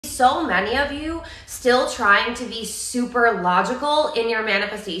so many of you still trying to be super logical in your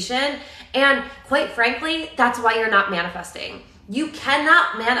manifestation. And quite frankly, that's why you're not manifesting. You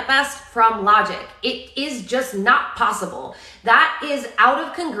cannot manifest from logic. It is just not possible. That is out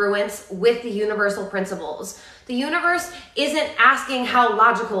of congruence with the universal principles. The universe isn't asking how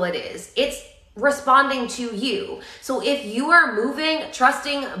logical it is. It's responding to you. So if you are moving,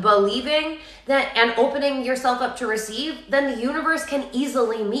 trusting, believing that, and opening yourself up to receive, then the universe can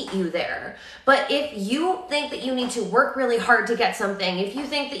easily meet you there. But if you think that you need to work really hard to get something, if you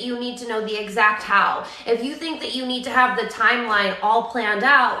think that you need to know the exact how, if you think that you need to have the timeline all planned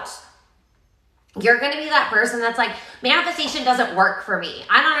out, you're going to be that person that's like, manifestation doesn't work for me.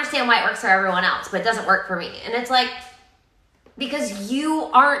 I don't understand why it works for everyone else, but it doesn't work for me. And it's like, because you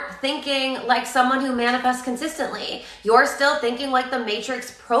aren't thinking like someone who manifests consistently. You're still thinking like the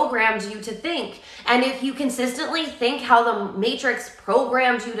Matrix programmed you to think. And if you consistently think how the Matrix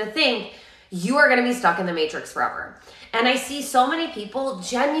programmed you to think, you are going to be stuck in the Matrix forever. And I see so many people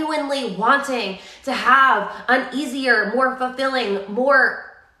genuinely wanting to have an easier, more fulfilling, more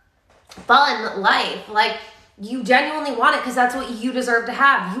fun life. Like, you genuinely want it because that's what you deserve to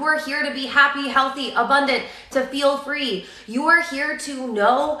have. You are here to be happy, healthy, abundant, to feel free. You are here to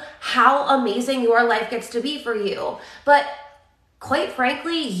know how amazing your life gets to be for you. But quite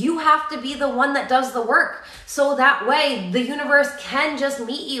frankly, you have to be the one that does the work. So that way the universe can just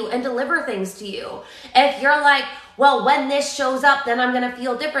meet you and deliver things to you. If you're like, well, when this shows up, then I'm going to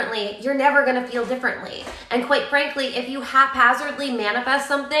feel differently. You're never going to feel differently. And quite frankly, if you haphazardly manifest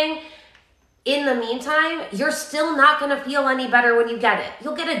something, in the meantime, you're still not going to feel any better when you get it.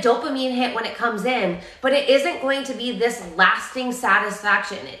 You'll get a dopamine hit when it comes in, but it isn't going to be this lasting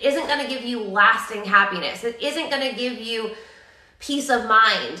satisfaction. It isn't going to give you lasting happiness. It isn't going to give you peace of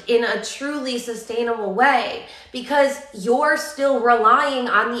mind in a truly sustainable way because you're still relying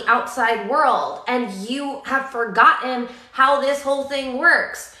on the outside world and you have forgotten how this whole thing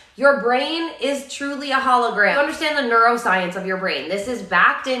works. Your brain is truly a hologram. You understand the neuroscience of your brain. This is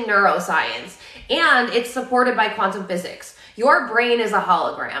backed in neuroscience and it's supported by quantum physics. Your brain is a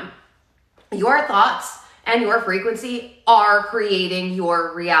hologram. Your thoughts and your frequency are creating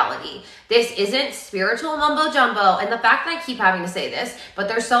your reality. This isn't spiritual mumbo jumbo. And the fact that I keep having to say this, but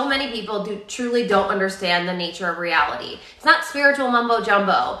there's so many people who truly don't understand the nature of reality. It's not spiritual mumbo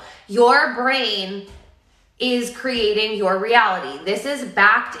jumbo. Your brain is creating your reality. This is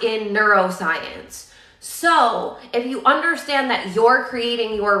backed in neuroscience. So if you understand that you're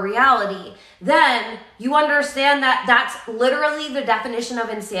creating your reality, then you understand that that's literally the definition of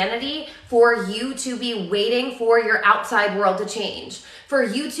insanity for you to be waiting for your outside world to change, for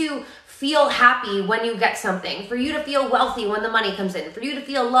you to feel happy when you get something, for you to feel wealthy when the money comes in, for you to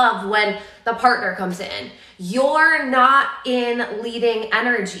feel loved when the partner comes in. You're not in leading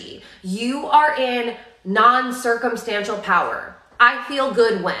energy. You are in non-circumstantial power. I feel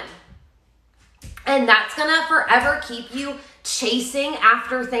good when. And that's gonna forever keep you chasing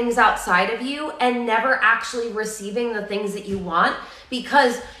after things outside of you and never actually receiving the things that you want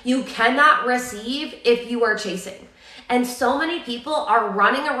because you cannot receive if you are chasing. And so many people are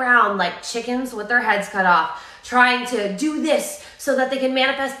running around like chickens with their heads cut off, trying to do this so that they can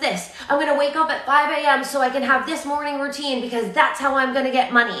manifest this. I'm gonna wake up at 5 a.m. so I can have this morning routine because that's how I'm gonna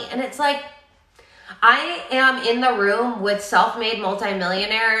get money. And it's like, I am in the room with self-made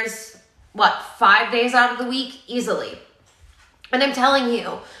multimillionaires, 5 days out of the week, easily. And I'm telling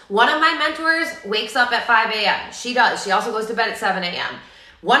you, one of my mentors wakes up at 5 a.m. She does. She also goes to bed at 7 a.m.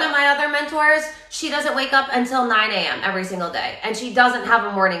 One of my other mentors, she doesn't wake up until 9 a.m. every single day. And she doesn't have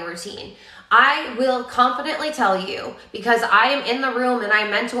a morning routine. I will confidently tell you, because I am in the room and I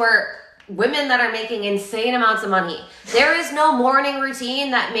mentor women that are making insane amounts of money. There is no morning routine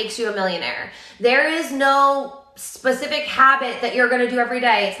that makes you a millionaire. There is no specific habit that you're going to do every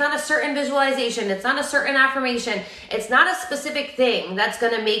day. It's not a certain visualization. It's not a certain affirmation. It's not a specific thing that's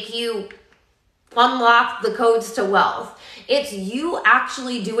going to make you unlock the codes to wealth. It's you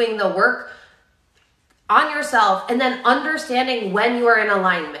actually doing the work on yourself and then understanding when you are in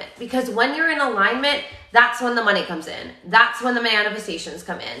alignment. Because when you're in alignment, that's when the money comes in. That's when the manifestations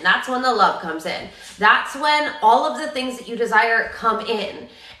come in. That's when the love comes in. That's when all of the things that you desire come in.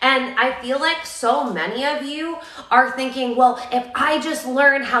 And I feel like so many of you are thinking, well, if I just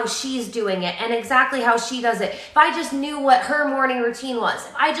learn how she's doing it and exactly how she does it, if I just knew what her morning routine was,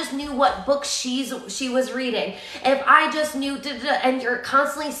 if I just knew what books she was reading, if I just knew, and you're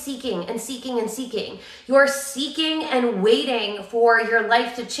constantly seeking and seeking and seeking. You're seeking and waiting for your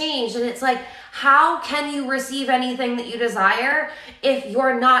life to change. And it's like, how can you receive anything that you desire if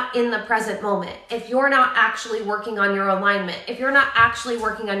you're not in the present moment? If you're not actually working on your alignment, if you're not actually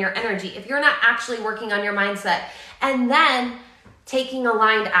working on your energy, if you're not actually working on your mindset, and then taking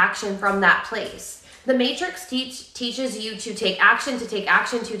aligned action from that place. The Matrix teaches you to take action, to take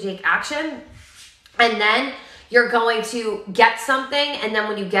action, to take action, and then you're going to get something, and then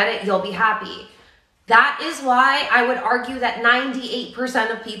when you get it, you'll be happy. That is why I would argue that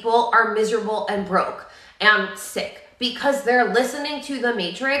 98% of people are miserable and broke and sick, because they're listening to the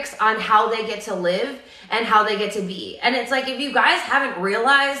Matrix on how they get to live and how they get to be. And it's like, if you guys haven't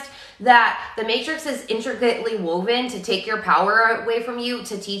realized that the Matrix is intricately woven to take your power away from you,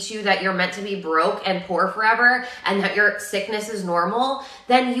 to teach you that you're meant to be broke and poor forever and that your sickness is normal,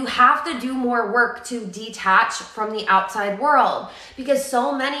 then you have to do more work to detach from the outside world, because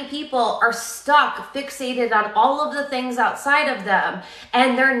so many people are stuck, fixated on all of the things outside of them,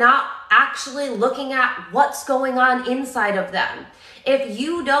 and they're not actually looking at what's going on inside of them. If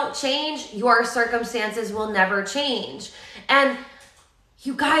you don't change, your circumstances will never change. And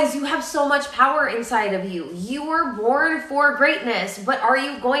you guys, you have so much power inside of you. You were born for greatness, but are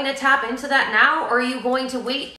you going to tap into that now, or are you going to wait